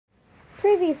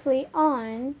Previously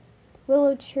on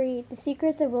Willow Tree, The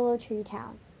Secrets of Willow Tree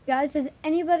Town. Guys, does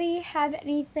anybody have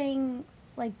anything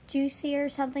like juicy or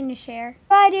something to share?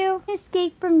 I do.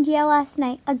 Escaped from jail last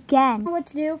night again. What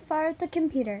to do? Fire up the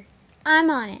computer. I'm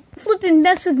on it. Flippin'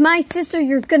 mess with my sister,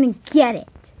 you're gonna get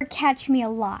it. Or catch me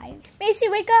alive. Macy,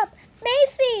 wake up!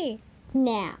 Macy!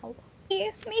 Now.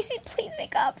 Macy, please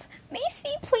wake up. Macy,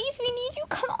 please, we need you.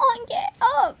 Come on, get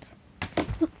up.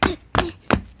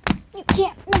 You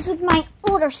can't mess with my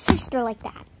older sister like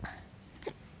that.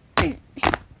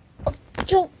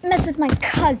 Don't mess with my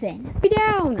cousin. Be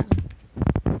down.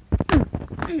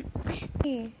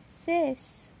 Hey,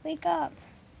 sis, wake up.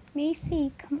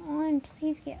 Macy, come on,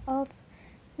 please get up.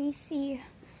 Macy,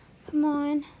 come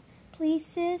on. Please,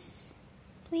 sis.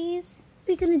 Please.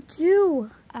 What are we gonna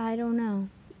do? I don't know.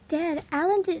 Dad,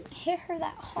 Alan didn't hit her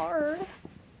that hard.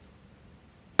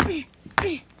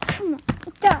 Come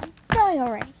on, die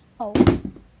already. Oh,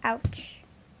 ouch.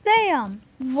 Damn.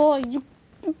 Boy, you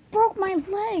broke my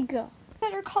leg.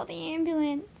 Better call the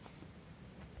ambulance.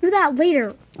 Do that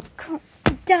later. Come,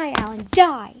 die, Alan,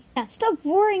 die. Now stop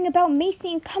worrying about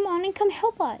Macy and come on and come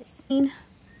help us.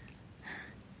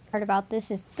 Part about this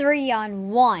is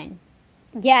 3-on-1.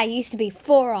 Yeah, it used to be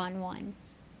 4-on-1.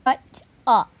 Shut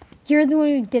up. You're the one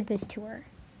who did this to her.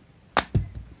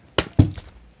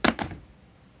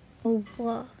 Oh,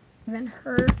 blah. I've been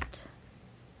hurt.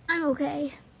 I'm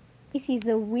okay. Macy's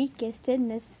the weakest in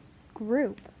this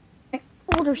group. My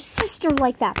older sister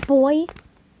like that, boy.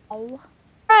 Oh.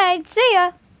 Alright, see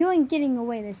ya. You ain't getting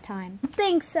away this time. I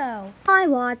think so. I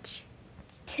watch.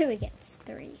 It's 2 against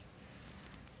 3.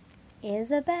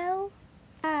 Isabel?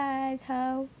 Guys,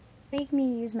 ho. Make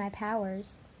me use my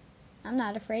powers. I'm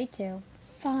not afraid to.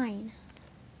 Fine.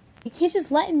 You can't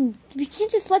just let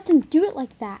them do it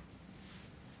like that.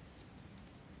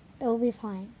 It'll be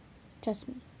fine. Trust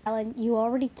me. Ellen, you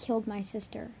already killed my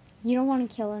sister. You don't want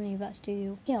to kill any of us, do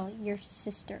you? Kill your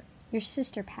sister. Your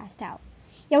sister passed out.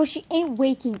 Yeah, well, she ain't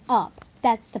waking up.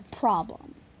 That's the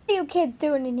problem. What are you kids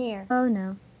doing in here? Oh,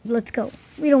 no. Let's go.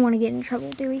 We don't want to get in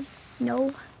trouble, do we?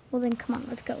 No? Well, then, come on,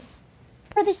 let's go.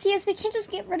 Before they see us, we can't just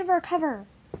get rid of our cover.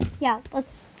 Yeah,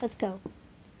 let's go.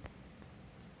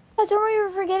 Oh, don't worry,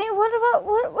 we're forgetting. What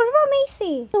about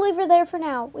Macy? We'll leave her there for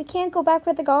now. We can't go back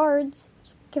with the guards.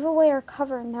 Give away our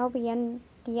cover, and that'll be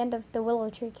the end of the Willow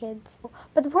Tree kids.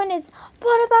 But the point is,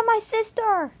 what about my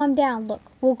sister? Calm down. Look,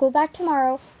 we'll go back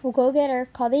tomorrow. We'll go get her,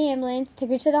 call the ambulance, take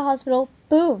her to the hospital.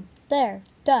 Boom. There.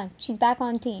 Done. She's back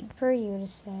on team. For you to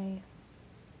say.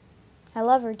 I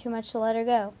love her too much to let her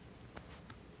go.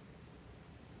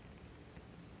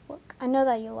 Look, I know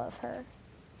that you love her.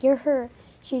 You're her.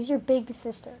 She's your big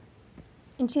sister.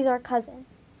 And she's our cousin.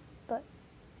 But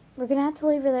we're going to have to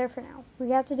leave her there for now. We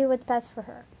have to do what's best for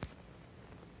her.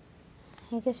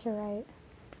 I guess you're right.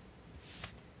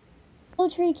 Willow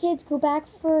Tree kids go back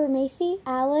for Macy.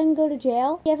 Alan go to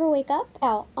jail. You ever wake up?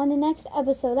 Out on the next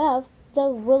episode of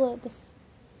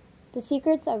The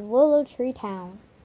Secrets of Willow Tree Town.